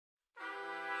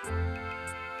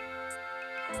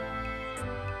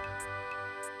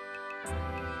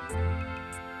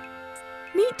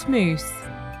Meet Moose.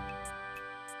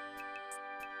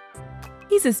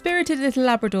 He's a spirited little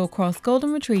Labrador cross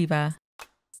golden retriever.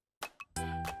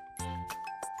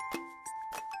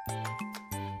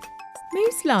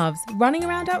 Moose loves running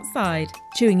around outside,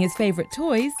 chewing his favourite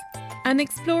toys, and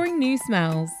exploring new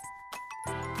smells.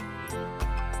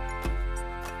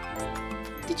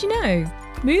 Did you know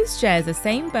Moose shares the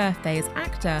same birthday as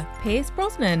actor Pierce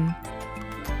Brosnan?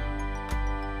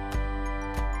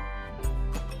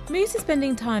 Moose is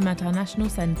spending time at our National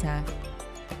Centre,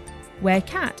 where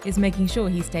Cat is making sure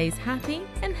he stays happy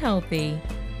and healthy.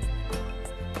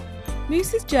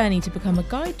 Moose's journey to become a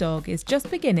guide dog is just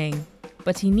beginning,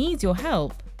 but he needs your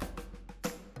help.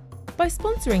 By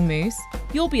sponsoring Moose,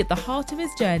 you'll be at the heart of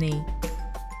his journey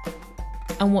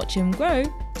and watch him grow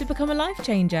to become a life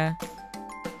changer.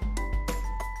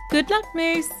 Good luck,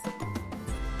 Moose!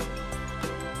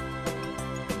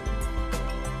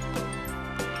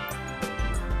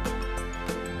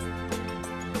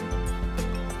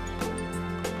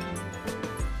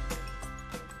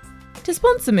 To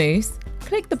sponsor Moose,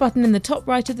 click the button in the top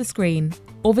right of the screen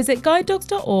or visit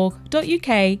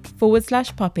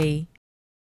guidedogs.org.uk/puppy.